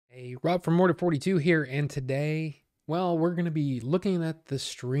Hey, Rob from Mortar 42 here, and today, well, we're going to be looking at the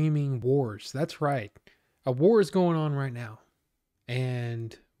streaming wars. That's right. A war is going on right now,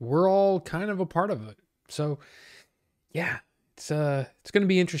 and we're all kind of a part of it. So, yeah, it's going to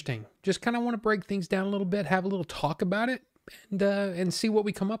be interesting. Just kind of want to break things down a little bit, have a little talk about it, and see what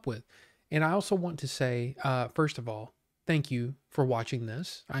we come up with. And I also want to say, first of all, thank you for watching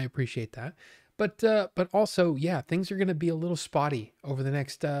this. I appreciate that. But also, yeah, things are going to be a little spotty over the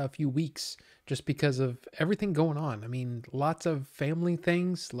next few weeks just because of everything going on. I mean, lots of family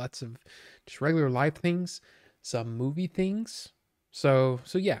things, lots of just regular life things, some movie things. So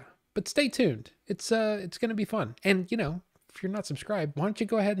yeah. But stay tuned. It's going to be fun. And if you're not subscribed, why don't you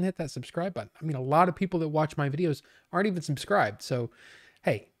go ahead and hit that subscribe button? I mean, a lot of people that watch my videos aren't even subscribed. So,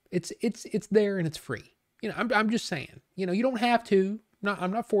 hey, it's there and it's free. I'm just saying. You don't have to.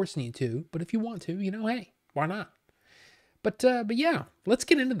 I'm not forcing you to, but if you want to, hey, why not? But yeah, let's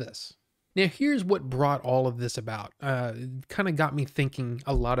get into this. Now, here's what brought all of this about. Kind of got me thinking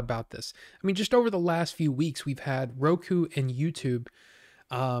a lot about this. I mean, just over the last few weeks, we've had Roku and YouTube,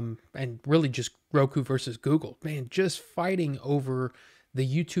 and really just Roku versus Google, man, just fighting over the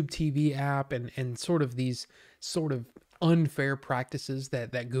YouTube TV app and sort of these sort of unfair practices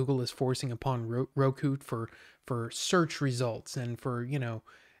that Google is forcing upon Roku for search results and for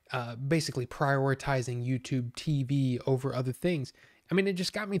basically prioritizing YouTube TV over other things. I mean, it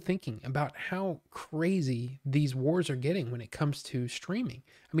just got me thinking about how crazy these wars are getting when it comes to streaming.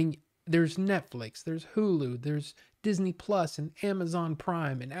 I mean, there's Netflix, there's Hulu, there's Disney Plus and Amazon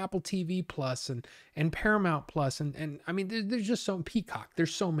Prime and Apple TV Plus and Paramount Plus and I mean, there's just so Peacock.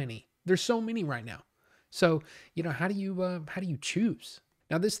 There's so many. There's so many right now. So how do you choose?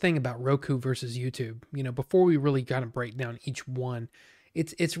 Now, this thing about Roku versus YouTube, before we really kind of break down each one,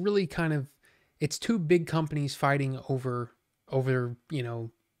 it's really kind of it's two big companies fighting over their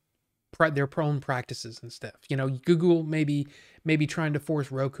own practices and stuff. Google maybe trying to force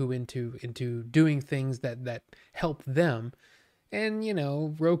Roku into doing things that help them,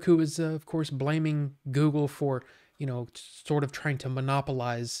 and Roku is of course blaming Google for sort of trying to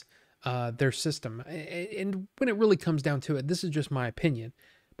monopolize their system. And when it really comes down to it, this is just my opinion,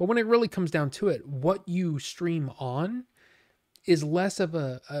 but when it really comes down to it, what you stream on is less of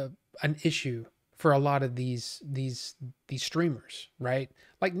an issue for a lot of these streamers, right?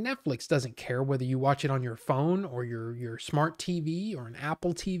 Like Netflix doesn't care whether you watch it on your phone or your smart TV or an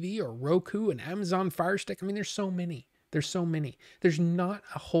Apple TV or Roku and Amazon Fire Stick. I mean, there's so many. There's so many. There's not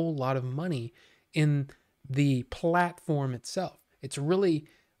a whole lot of money in the platform itself. It's really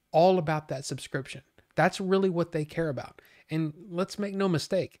all about that subscription. That's really what they care about. And let's make no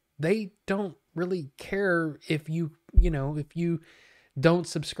mistake, they don't really care if if you don't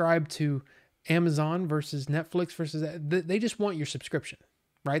subscribe to Amazon versus Netflix versus that. They just want your subscription,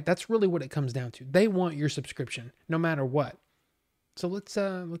 right? That's really what it comes down to. They want your subscription no matter what. So let's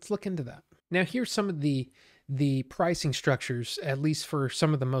look into that. Now, here's some of the pricing structures, at least for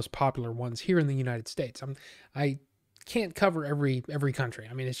some of the most popular ones here in the United States. I can't cover every country.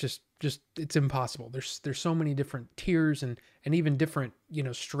 I mean, it's just it's impossible. There's so many different tiers and even different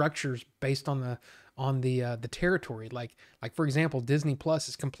structures based on the territory. Like for example, Disney Plus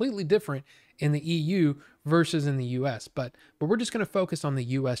is completely different in the EU versus in the US. But we're just going to focus on the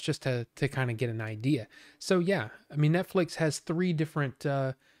US just to kind of get an idea. So yeah, I mean, Netflix has three different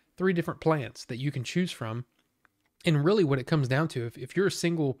plans that you can choose from. And really what it comes down to, if you're a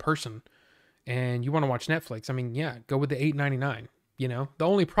single person and you want to watch Netflix, I mean, yeah, go with the $8.99. The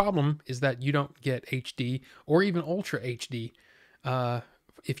only problem is that you don't get HD or even Ultra HD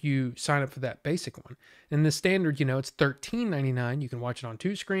if you sign up for that basic one. And the standard, it's $13.99. You can watch it on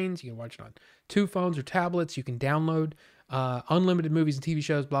two screens. You can watch it on two phones or tablets. You can download unlimited movies and TV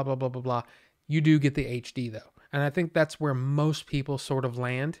shows, blah, blah, blah, blah, blah. You do get the HD, though. And I think that's where most people sort of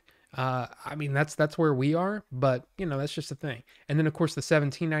land. I mean, that's where we are, but that's just the thing. And then of course the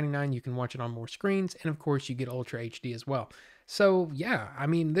 $17.99, you can watch it on more screens, and of course you get Ultra HD as well. So yeah, I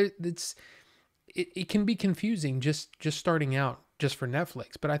mean, it can be confusing just starting out just for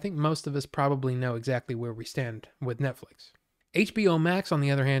Netflix, but I think most of us probably know exactly where we stand with Netflix. HBO Max, on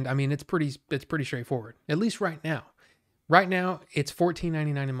the other hand, I mean, it's pretty straightforward, at least right now. Right now, it's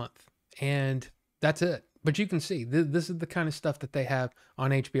 $14.99 a month, and that's it. But you can see, this is the kind of stuff that they have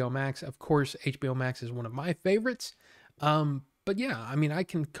on HBO Max. Of course, HBO Max is one of my favorites. But yeah, I mean, I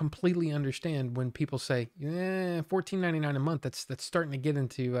can completely understand when people say, $14.99 a month, that's starting to get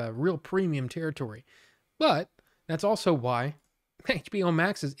into real premium territory. But that's also why HBO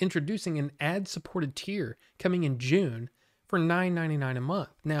Max is introducing an ad-supported tier coming in June for $9.99 a month.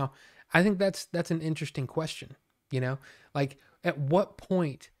 Now, I think that's an interesting question, Like, at what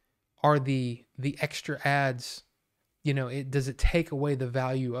point are the extra ads, you know, does it take away the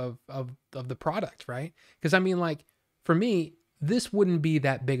value of the product, right? Because I mean, like, for me, this wouldn't be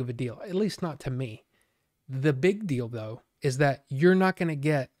that big of a deal, at least not to me. The big deal though is that you're not going to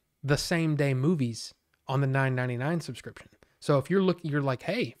get the same day movies on the $9.99 subscription. So if you're like,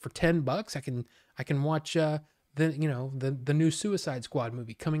 hey, for $10, I can watch the new Suicide Squad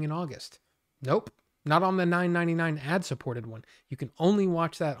movie coming in August. Nope, not on the $9.99 ad supported one. You can only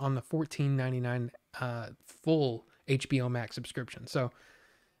watch that on the $14.99 full HBO Max subscription. So,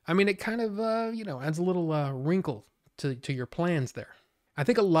 I mean, it kind of adds a little wrinkle to your plans there. I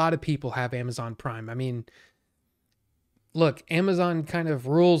think a lot of people have Amazon Prime. I mean, look, Amazon kind of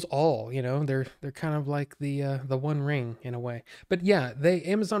rules all, you know, they're kind of like the One Ring in a way. But yeah,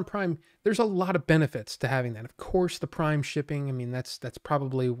 Amazon Prime, there's a lot of benefits to having that. Of course, the Prime shipping, I mean, that's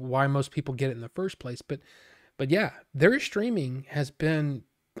probably why most people get it in the first place. But yeah, their streaming has been,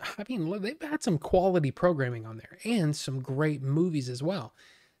 I mean, they've had some quality programming on there and some great movies as well.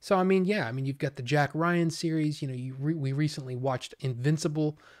 So, I mean, yeah, I mean, you've got the Jack Ryan series, you know, we recently watched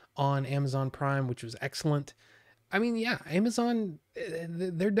Invincible on Amazon Prime, which was excellent. I mean, yeah, Amazon,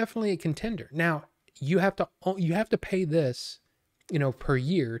 they're definitely a contender. Now, you have to pay this, you know, per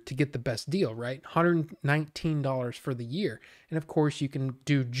year to get the best deal, right? $119 for the year. And of course, you can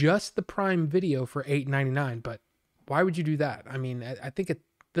do just the Prime Video for $8.99, but why would you do that? I mean, I think at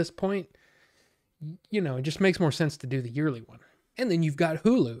this point, you know, it just makes more sense to do the yearly one. And then you've got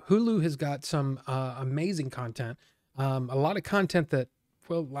Hulu. Hulu has got some amazing content. A lot of content that,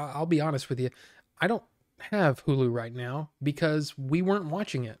 well, I'll be honest with you, I don't have Hulu right now because we weren't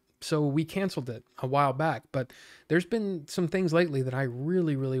watching it. So we canceled it a while back. But there's been some things lately that I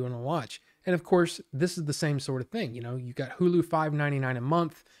really, really want to watch. And of course, this is the same sort of thing. You know, you got Hulu $5.99 a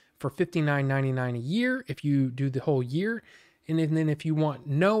month for $59.99 a year if you do the whole year. And then if you want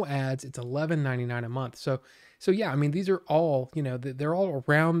no ads, it's $11.99 a month. So yeah, I mean, these are all, you know, they're all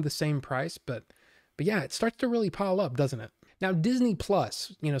around the same price, but yeah, it starts to really pile up, doesn't it? Now, Disney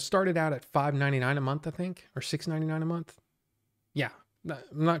Plus, you know, started out at $5.99 a month, I think, or $6.99 a month. Yeah, I'm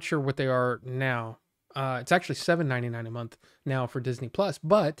not sure what they are now. It's actually $7.99 a month now for Disney Plus,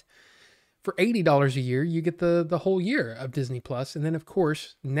 but for $80 a year, you get the whole year of Disney Plus. And then, of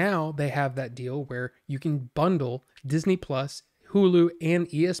course, now they have that deal where you can bundle Disney Plus, Hulu, and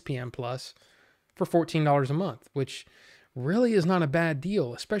ESPN Plus for $14 a month, which really is not a bad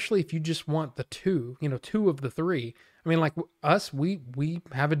deal, especially if you just want the two of the three. I mean, like us, we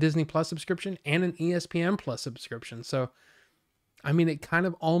have a Disney Plus subscription and an ESPN Plus subscription. So, I mean, it kind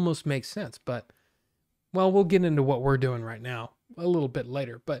of almost makes sense, but, well, we'll get into what we're doing right now a little bit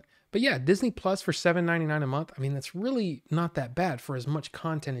later. But yeah, Disney Plus for $7.99 a month. I mean, that's really not that bad for as much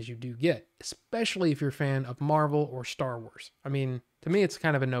content as you do get, especially if you're a fan of Marvel or Star Wars. I mean, to me, it's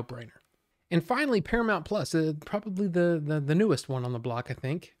kind of a no-brainer. And finally, Paramount Plus, probably the newest one on the block, I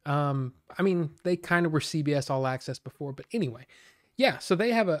think. I mean, they kind of were CBS All Access before, but anyway. Yeah, so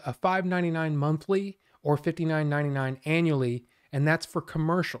they have a $5.99 monthly or $59.99 annually, and that's for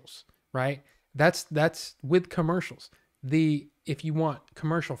commercials, right? That's with commercials. If you want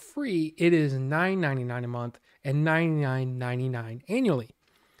commercial free, it is $9.99 a month and $99.99 annually.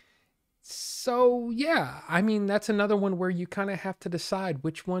 So yeah, I mean, that's another one where you kind of have to decide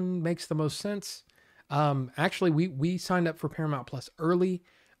which one makes the most sense. Actually, we signed up for Paramount Plus early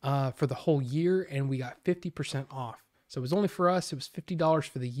for the whole year, and we got 50% off. So it was only for us. It was $50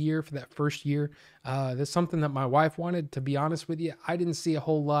 for the year for that first year. That's something that my wife wanted, to be honest with you. I didn't see a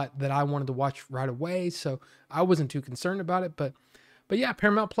whole lot that I wanted to watch right away, so I wasn't too concerned about it. But yeah,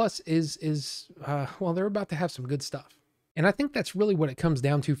 Paramount Plus is well, they're about to have some good stuff. And I think that's really what it comes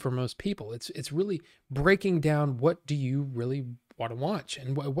down to for most people. It's really breaking down, what do you really want to watch,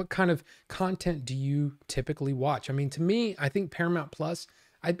 and what kind of content do you typically watch? I mean, to me, I think Paramount Plus,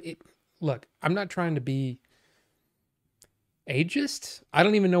 look, I'm not trying to be ageist. I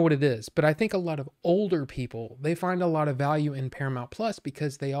don't even know what it is, but I think a lot of older people, they find a lot of value in Paramount Plus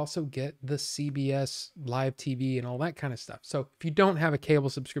because they also get the CBS live TV and all that kind of stuff. So if you don't have a cable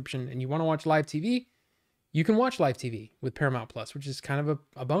subscription and you want to watch live TV, you can watch live TV with Paramount Plus, which is kind of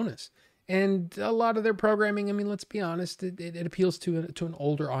a bonus. And a lot of their programming, I mean, let's be honest, it appeals to an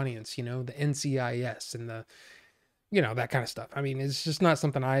older audience, you know, the NCIS and the, you know, that kind of stuff. I mean, it's just not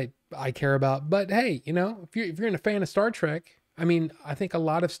something I care about. But hey, you know, if you're a fan of Star Trek, I mean, I think a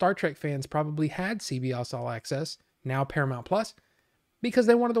lot of Star Trek fans probably had CBS All Access, now Paramount Plus, because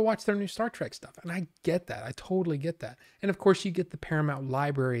they wanted to watch their new Star Trek stuff. And I get that. I totally get that. And of course, you get the Paramount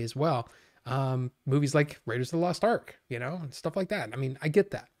library as well. Movies like Raiders of the Lost Ark, you know, and stuff like that. I mean, I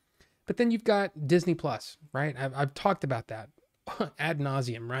get that. But then you've got Disney Plus, right? I've talked about that. ad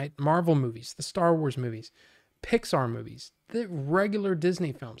nauseum, right? Marvel movies, the Star Wars movies, Pixar movies, the regular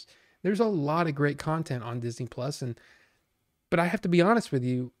Disney films. There's a lot of great content on Disney Plus, but I have to be honest with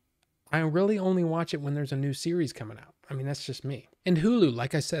you, I really only watch it when there's a new series coming out. I mean, that's just me. And Hulu,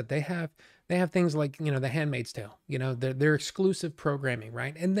 like I said, they have things like, The Handmaid's Tale, their exclusive programming,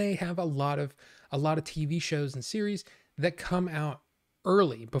 right? And they have a lot of TV shows and series that come out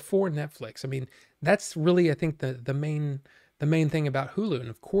early before Netflix. I mean, that's really, I think, the main thing about Hulu. And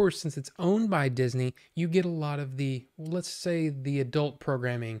of course, since it's owned by Disney, you get a lot of let's say the adult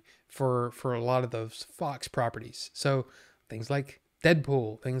programming for a lot of those Fox properties. So things like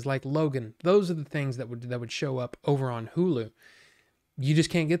Deadpool, things like Logan, those are the things that would show up over on Hulu. You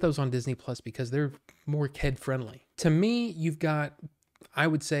just can't get those on Disney Plus because they're more kid friendly. To me, you've got, I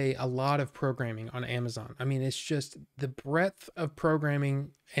would say, a lot of programming on Amazon. I mean, it's just the breadth of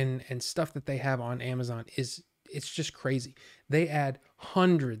programming and stuff that they have on Amazon it's just crazy. They add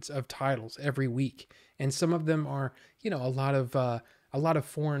hundreds of titles every week, and some of them are, a lot of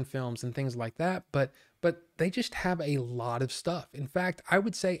foreign films and things like that, but they just have a lot of stuff. In fact, I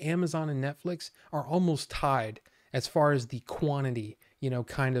would say Amazon and Netflix are almost tied as far as the quantity,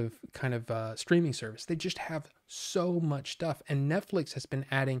 kind of streaming service. They just have so much stuff, and Netflix has been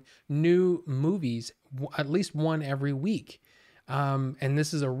adding new movies, at least one every week. And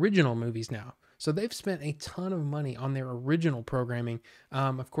this is original movies now. So they've spent a ton of money on their original programming.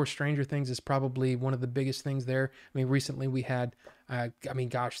 Of course, Stranger Things is probably one of the biggest things there. I mean, recently we had,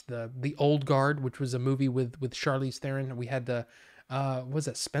 the Old Guard, which was a movie with Charlize Theron. We had was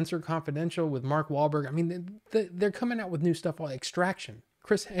it Spencer Confidential with Mark Wahlberg? I mean, they're coming out with new stuff like Extraction.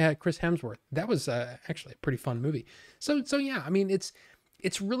 Chris Hemsworth. That was actually a pretty fun movie. So yeah, I mean,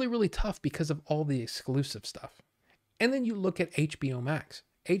 it's really, really tough because of all the exclusive stuff. And then you look at HBO Max.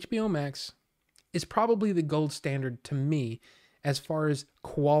 HBO Max is probably the gold standard to me as far as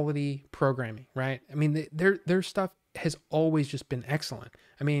quality programming, right? I mean, their stuff has always just been excellent.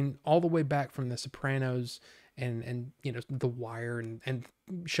 I mean, all the way back from The Sopranos and The Wire and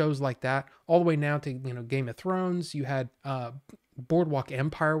shows like that, all the way now to, Game of Thrones. You had Boardwalk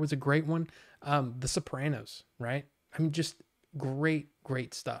Empire was a great one. The Sopranos, right? I mean, just great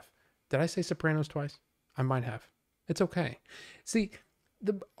stuff. Did I say Sopranos twice? I might have. It's okay. See,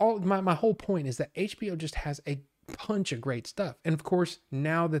 my whole point is that HBO just has a bunch of great stuff. And of course,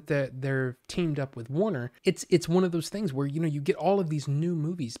 now that they're teamed up with Warner, it's one of those things where, you get all of these new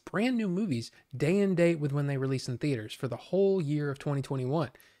movies, brand new movies, day and date with when they release in theaters for the whole year of 2021.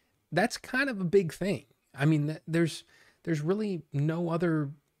 That's kind of a big thing. I mean, there's really no other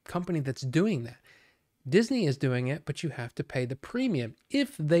company that's doing that. Disney is doing it, but you have to pay the premium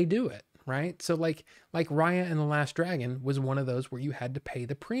if they do it. Right? So like Raya and the Last Dragon was one of those where you had to pay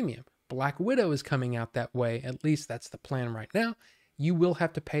the premium. Black Widow is coming out that way. At least that's the plan right now. You will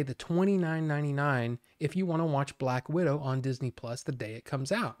have to pay the $29.99 if you want to watch Black Widow on Disney Plus the day it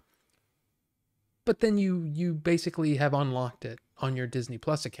comes out. But then you basically have unlocked it on your Disney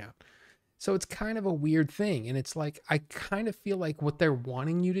Plus account. So it's kind of a weird thing. And it's like, I kind of feel like what they're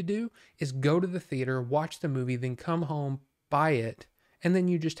wanting you to do is go to the theater, watch the movie, then come home, buy it, and then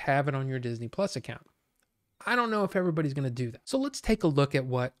you just have it on your Disney Plus account. I don't know if everybody's going to do that. So let's take a look at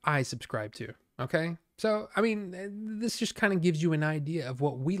what I subscribe to, okay? So, I mean, this just kind of gives you an idea of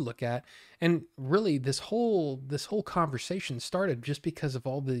what we look at. And really, this whole conversation started just because of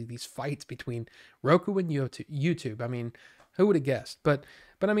all these fights between Roku and YouTube. I mean, who would have guessed? But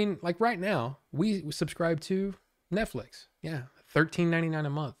I mean, like right now, we subscribe to Netflix. Yeah, $13.99 a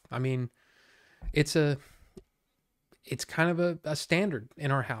month. I mean, it's kind of a standard in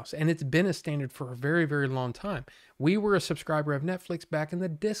our house, and it's been a standard for a very, very long time. We were a subscriber of Netflix back in the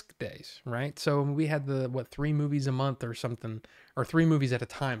disc days, right? So we had 3 movies a month or something, or 3 movies at a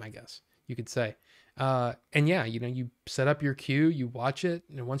time, I guess you could say. And yeah, you set up your queue, you watch it,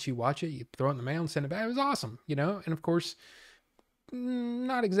 and once you watch it, you throw it in the mail and send it back. It was awesome, and of course,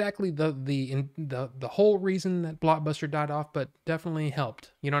 not exactly the whole reason that Blockbuster died off, but definitely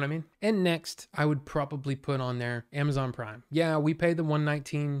helped. You know what I mean? And next, I would probably put on there Amazon Prime. Yeah, we pay the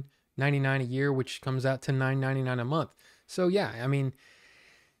 $119.99 a year, which comes out to $9.99 a month. So yeah, I mean,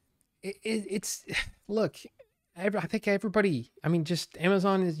 it's look, I think everybody, I mean, just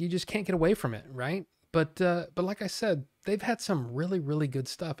Amazon you just can't get away from it, right? But like I said, they've had some really, really good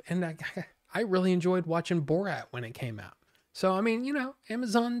stuff, and I really enjoyed watching Borat when it came out. So, I mean,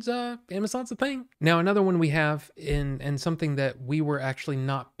 Amazon's a thing. Now, another one we have and something that we were actually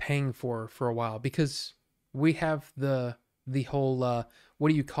not paying for a while, because we have the whole, what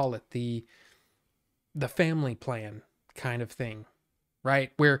do you call it? The family plan kind of thing,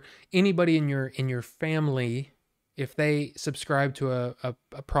 right? Where anybody in your family if they subscribe to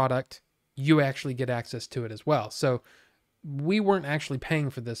a product, you actually get access to it as well. So we weren't actually paying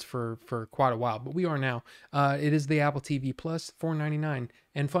for this for quite a while, but we are now. It is the Apple TV Plus, $4.99.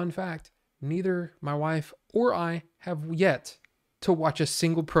 And fun fact, neither my wife or I have yet to watch a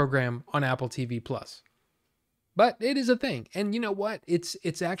single program on Apple TV Plus. But it is a thing. And you know what?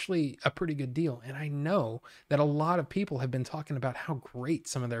 It's actually a pretty good deal. And I know that a lot of people have been talking about how great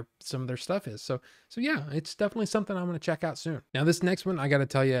some of their stuff is. So yeah, it's definitely something I'm going to check out soon. Now this next one, I got to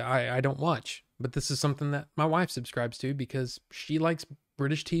tell you, I don't watch, but this is something that my wife subscribes to because she likes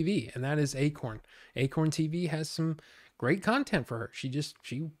British TV, and that is Acorn. Acorn TV has some great content for her. She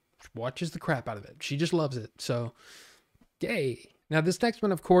watches the crap out of it. She just loves it. So yay. Now this next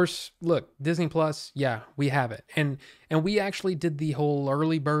one, of course, look, Disney Plus, yeah, we have it. And we actually did the whole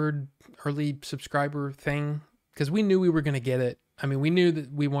early subscriber thing because we knew we were going to get it. I mean, we knew that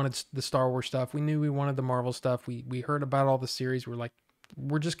we wanted the Star Wars stuff. We knew we wanted the Marvel stuff. We heard about all the series. We're like,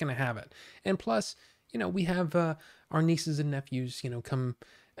 we're just going to have it. And plus, you know, we have our nieces and nephews, you know, come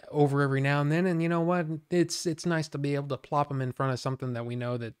over every now and then. And you know what? It's nice to be able to plop them in front of something that we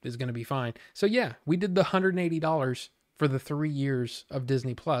know that is going to be fine. So yeah, we did the $180 for the 3 years of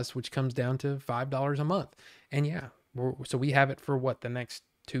Disney Plus, which comes down to $5 a month. And yeah, so we have it for what, the next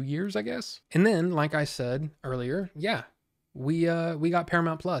 2 years, I guess. And then, like I said earlier, yeah, we got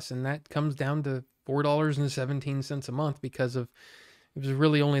Paramount Plus, and that comes down to $4.17 a month because it was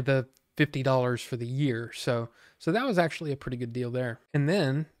really only the $50 for the year. So that was actually a pretty good deal there. And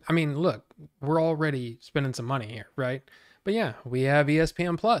then, I mean, look, we're already spending some money here, right? But yeah, we have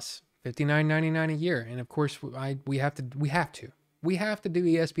ESPN Plus. $59.99 a year. And of course, we have to do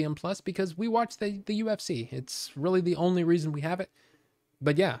ESPN Plus because we watch the UFC. It's really the only reason we have it.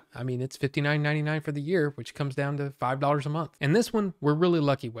 But yeah, I mean, it's $59.99 for the year, which comes down to $5 a month. And this one we're really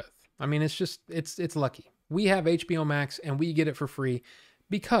lucky with. I mean, it's lucky. We have HBO Max and we get it for free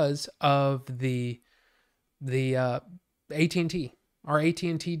because of the AT&T. Our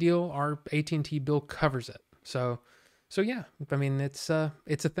AT&T deal, our AT&T bill covers it. So yeah, I mean, it's a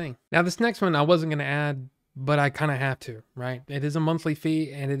thing. Now this next one I wasn't going to add, but I kind of have to, right? It is a monthly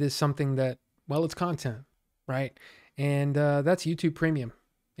fee and it is something that, well, it's content, right? And that's YouTube Premium.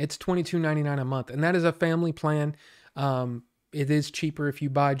 It's $22.99 a month. And that is a family plan. It is cheaper if you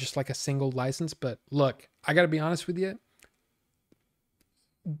buy just like a single license. But look, I got to be honest with you.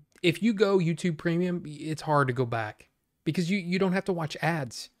 If you go YouTube Premium, it's hard to go back because you don't have to watch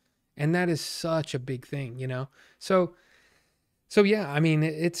ads. And that is such a big thing, you know? So yeah, I mean,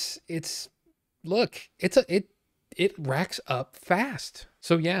 it racks up fast.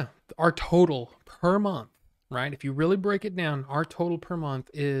 So yeah, our total per month, right? If you really break it down, our total per month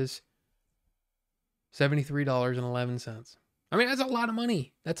is $73.11. I mean, that's a lot of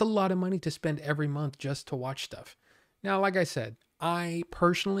money. That's a lot of money to spend every month just to watch stuff. Now, like I said, I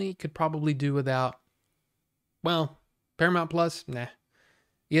personally could probably do without, well, Paramount Plus, nah.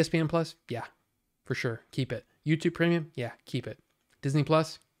 ESPN Plus, yeah, for sure, keep it. YouTube Premium, yeah, keep it. Disney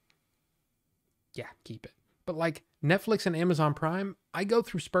Plus, yeah, keep it. But like Netflix and Amazon Prime, I go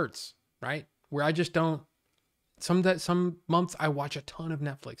through spurts, right? Where I just don't, some months I watch a ton of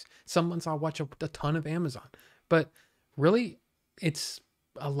Netflix. Some months I watch a ton of Amazon. But really, it's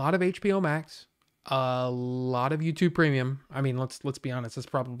a lot of HBO Max, a lot of YouTube Premium. I mean, let's be honest, that's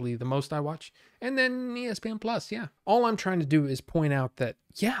probably the most I watch. And then ESPN Plus, yeah. All I'm trying to do is point out that,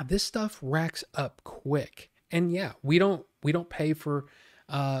 yeah, this stuff racks up quick. And yeah, we don't pay for,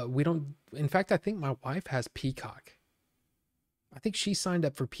 in fact, I think my wife has Peacock. I think she signed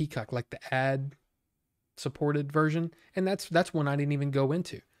up for Peacock, like the ad supported version. And that's one I didn't even go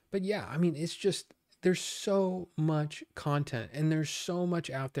into. But yeah, I mean, it's just, there's so much content and there's so much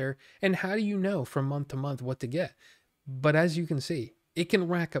out there. And how do you know from month to month what to get? But as you can see, it can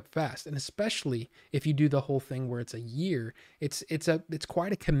rack up fast. And especially if you do the whole thing where it's a year, it's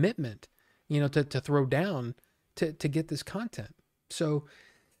quite a commitment, you know, to throw down to get this content. So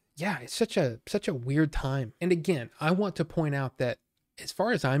yeah, it's such a weird time. And again, I want to point out that as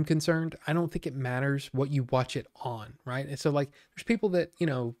far as I'm concerned, I don't think it matters what you watch it on, right? And so like there's people that, you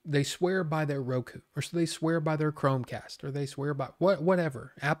know, they swear by their Roku, or so they swear by their Chromecast, or they swear by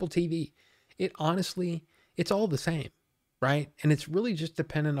whatever, Apple TV. It honestly, it's all the same, right? And it's really just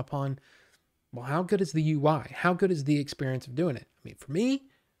dependent upon, well, how good is the UI? How good is the experience of doing it? I mean, for me,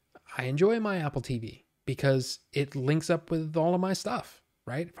 I enjoy my Apple TV because it links up with all of my stuff.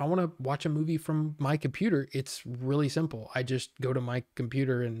 Right? If I want to watch a movie from my computer, it's really simple. I just go to my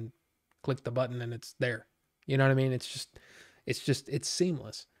computer and click the button and it's there. You know what I mean? It's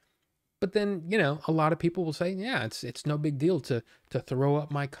seamless. But then, you know, a lot of people will say, yeah, it's no big deal to throw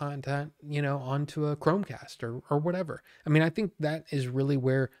up my content, you know, onto a Chromecast or whatever. I mean, I think that is really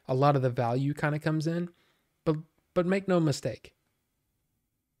where a lot of the value kind of comes in. But but make no mistake,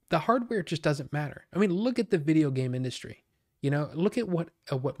 the hardware just doesn't matter. I mean, look at the video game industry. You know, look at what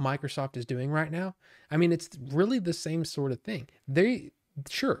Microsoft is doing right now. I mean, it's really the same sort of thing. They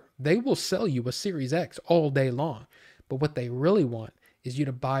will sell you a Series X all day long, but what they really want is you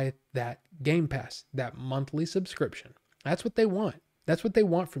to buy that Game Pass, that monthly subscription. That's what they want. That's what they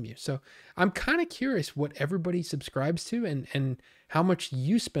want from you. So I'm kind of curious what everybody subscribes to and how much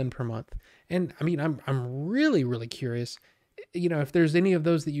you spend per month. And I mean, I'm really curious, you know, if there's any of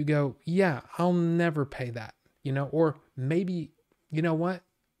those that you go, yeah, I'll never pay that, you know, or maybe, you know what,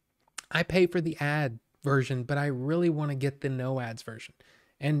 I pay for the ad version, but I really want to get the no ads version.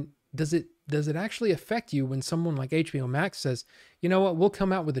 And does it actually affect you when someone like HBO Max says, you know what, we'll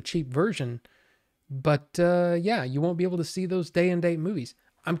come out with a cheap version, but yeah, you won't be able to see those day and date movies.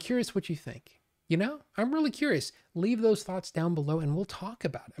 I'm curious what you think. You know, I'm really curious. Leave those thoughts down below and we'll talk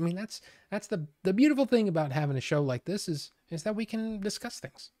about it. I mean, that's the beautiful thing about having a show like this is that we can discuss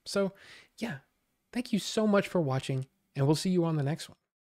things. So, yeah. Thank you so much for watching, and we'll see you on the next one.